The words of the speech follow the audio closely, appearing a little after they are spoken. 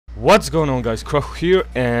What's going on, guys? Crow here,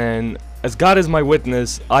 and as God is my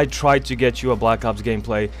witness, I tried to get you a Black Ops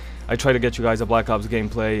gameplay. I tried to get you guys a Black Ops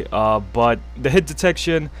gameplay, but the hit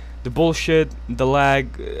detection, the bullshit, the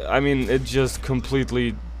lag, I mean, it just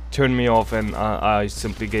completely turned me off, and I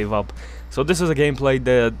simply gave up. So this is a gameplay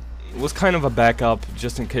that was kind of a backup,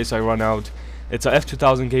 just in case I run out. It's a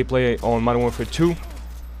F2000 gameplay on Modern Warfare 2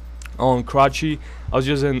 on Karachi. I was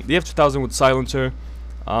using the F2000 with silencer.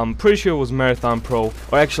 I'm pretty sure it was Marathon Pro,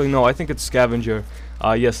 or actually no, I think it's Scavenger.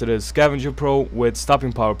 Yes, it is Scavenger Pro with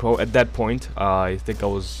Stopping Power Pro. At that point, I think I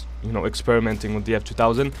was, experimenting with the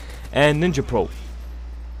F2000 and Ninja Pro.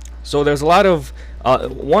 So there's a lot of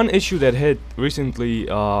one issue that hit recently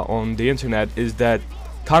on the internet is that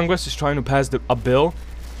Congress is trying to pass a bill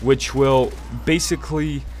which will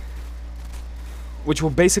basically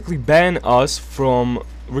ban us from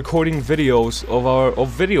recording videos of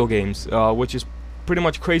video games, which is pretty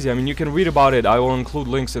much crazy. I mean, you can read about it. I will include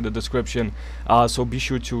links in the description, so be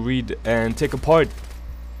sure to read and take a part,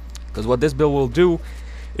 because what this bill will do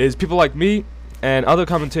is people like me and other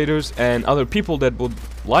commentators and other people that would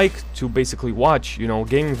like to basically watch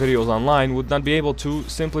gaming videos online would not be able to,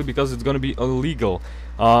 simply because it's going to be illegal.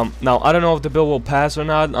 Now I don't know if the bill will pass or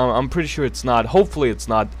not. I'm pretty sure it's not. Hopefully it's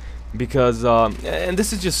not, because and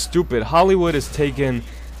this is just stupid. Hollywood is taking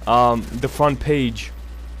the front page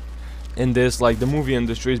in this, like the movie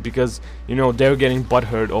industries, because they're getting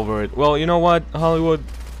butthurt over it. Well, you know what, Hollywood,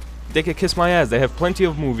 they can kiss my ass. They have plenty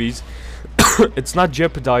of movies. It's not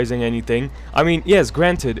jeopardizing anything. I mean, yes,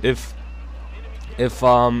 granted, if you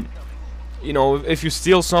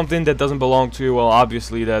steal something that doesn't belong to you, well,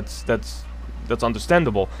 obviously that's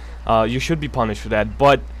understandable. You should be punished for that.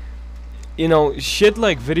 But shit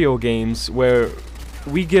like video games, where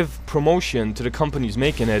we give promotion to the companies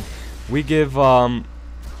making it, we give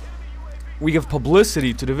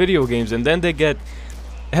publicity to the video games, and then they get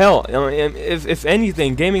hell. If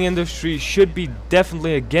anything, gaming industry should be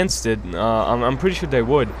definitely against it. I'm pretty sure they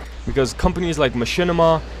would, because companies like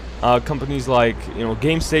Machinima, companies like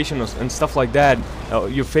GameStation and stuff like that,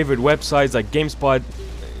 your favorite websites like GameSpot,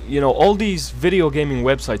 all these video gaming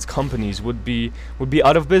websites, companies would be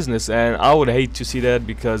out of business, and I would hate to see that,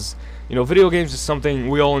 because video games is something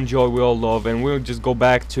we all enjoy, we all love, and we'll just go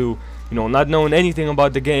back to not knowing anything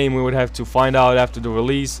about the game. We would have to find out after the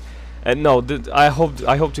release. And no, I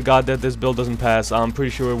hope to God that this bill doesn't pass. I'm pretty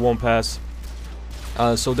sure it won't pass.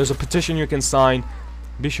 So there's a petition you can sign.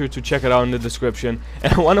 Be sure to check it out in the description.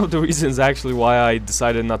 And one of the reasons actually why I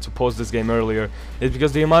decided not to post this game earlier is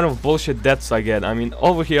because the amount of bullshit deaths I get. I mean,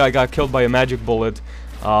 over here I got killed by a magic bullet,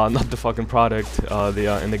 not the fucking product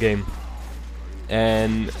in the game.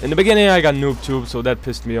 And in the beginning I got noob tube, so that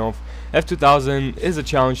pissed me off. F2000 is a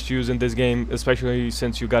challenge to use in this game, especially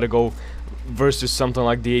since you gotta go versus something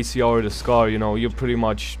like the ACR or the SCAR. You're pretty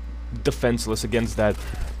much defenseless against that.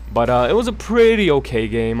 But it was a pretty okay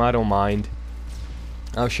game. I don't mind.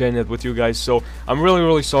 I'm sharing it with you guys. So I'm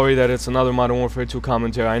really sorry that it's another Modern Warfare 2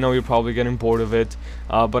 commentary. I know you're probably getting bored of it,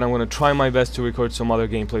 but I'm gonna try my best to record some other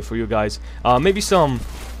gameplay for you guys. Maybe some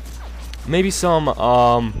Medal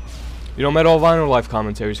of Honor live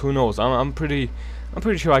commentaries. Who knows? I'm pretty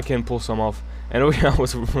sure I can pull some off. And I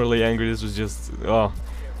was really angry. This was just I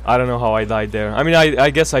don't know how I died there. I mean, I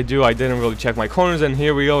guess I do. I didn't really check my corners, and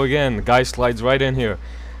here we go again. The guy slides right in here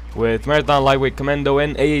with Marathon Lightweight Commando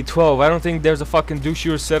and AA-12. I don't think there's a fucking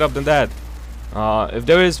douchier setup than that. If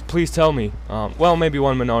there is, please tell me. Well, maybe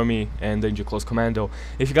One-Man Army and Danger Close Commando.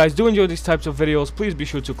 If you guys do enjoy these types of videos, please be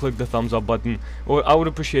sure to click the thumbs up button. I would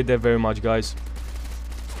appreciate that very much, guys.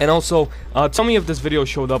 And also, tell me if this video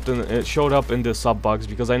showed up in the sub box,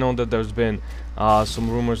 because I know that there's been some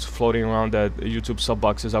rumors floating around that YouTube sub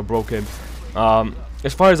boxes are broken.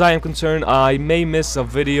 As far as I am concerned, I may miss a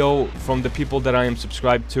video from the people that I am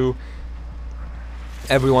subscribed to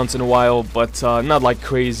every once in a while, but not like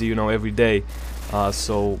crazy, every day.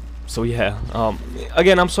 So yeah.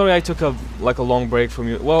 Again, I'm sorry I took a long break from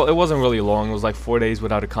you. Well, it wasn't really long. It was like 4 days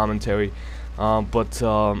without a commentary.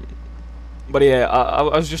 But yeah, I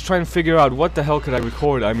was just trying to figure out what the hell could I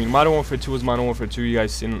record. I mean, Modern Warfare 2 is Modern Warfare 2. You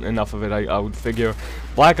guys seen enough of it, I would figure.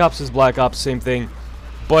 Black Ops is Black Ops, same thing.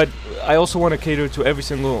 But I also want to cater to every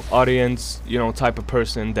single audience, type of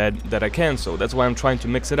person that I can. So that's why I'm trying to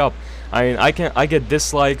mix it up. I mean, I get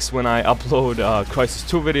dislikes when I upload Crisis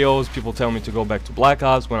 2 videos. People tell me to go back to Black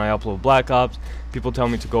Ops when I upload Black Ops. People tell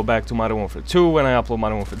me to go back to Modern Warfare 2 when I upload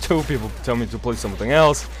Modern Warfare 2. People tell me to play something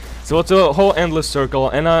else. So it's a whole endless circle,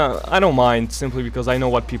 and I don't mind, simply because I know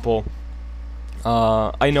what people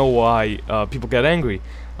I know why people get angry.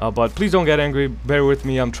 But please don't get angry, bear with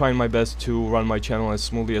me. I'm trying my best to run my channel as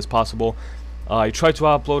smoothly as possible. I try to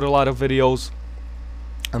upload a lot of videos.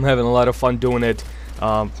 I'm having a lot of fun doing it,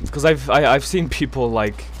 because I've seen people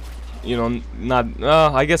like, you know, not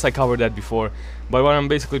I guess I covered that before, but what I'm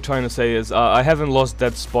basically trying to say is I haven't lost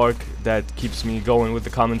that spark that keeps me going with the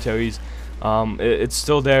commentaries. It's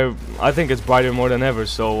still there. I think it's brighter more than ever,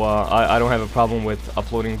 so I don't have a problem with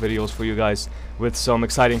uploading videos for you guys with some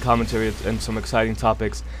exciting commentary and some exciting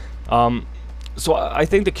topics. So I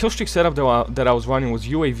think the killstreak setup that I was running was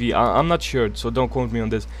UAV. I'm not sure, so don't quote me on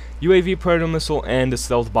this. UAV, Predator missile, and the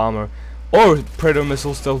stealth bomber, or Predator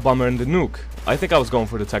missile, stealth bomber, and the nuke. I think I was going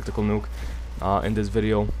for the tactical nuke in this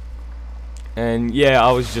video. And yeah,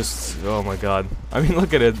 I was just, oh my god. I mean,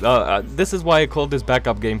 look at it. This is why I call this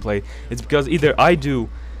backup gameplay. It's because either I do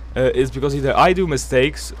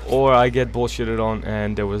mistakes or I get bullshitted on,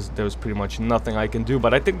 and there was pretty much nothing I can do.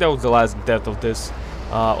 But I think that was the last death of this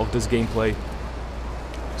gameplay.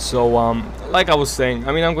 So like I was saying,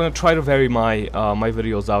 I mean, I'm gonna try to vary my my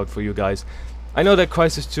videos out for you guys. I know that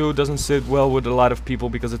Crisis 2 doesn't sit well with a lot of people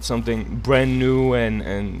because it's something brand new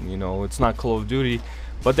and you know, it's not Call of Duty.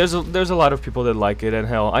 But there's a lot of people that like it, and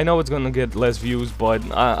hell, I know it's gonna get less views, but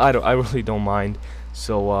I really don't mind.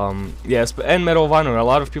 So yes, and Medal of Honor, a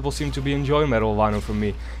lot of people seem to be enjoying Medal of Honor from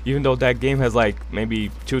me, even though that game has like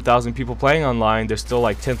maybe 2,000 people playing online. There's still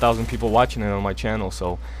like 10,000 people watching it on my channel.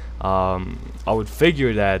 So I would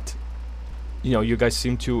figure that, you know, you guys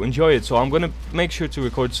seem to enjoy it. So I'm gonna make sure to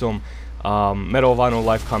record some Medal of Honor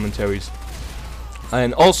live commentaries.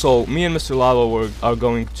 And also, me and Mr. Lalo are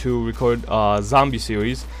going to record a zombie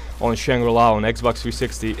series on Shangri-La on Xbox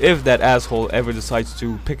 360 if that asshole ever decides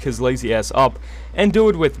to pick his lazy ass up and do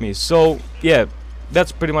it with me. So yeah,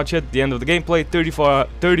 that's pretty much it. The end of the gameplay.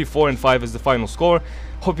 34-5 is the final score.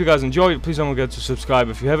 Hope you guys enjoyed. Please don't forget to subscribe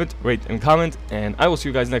if you haven't, rate and comment, and I will see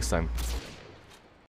you guys next time.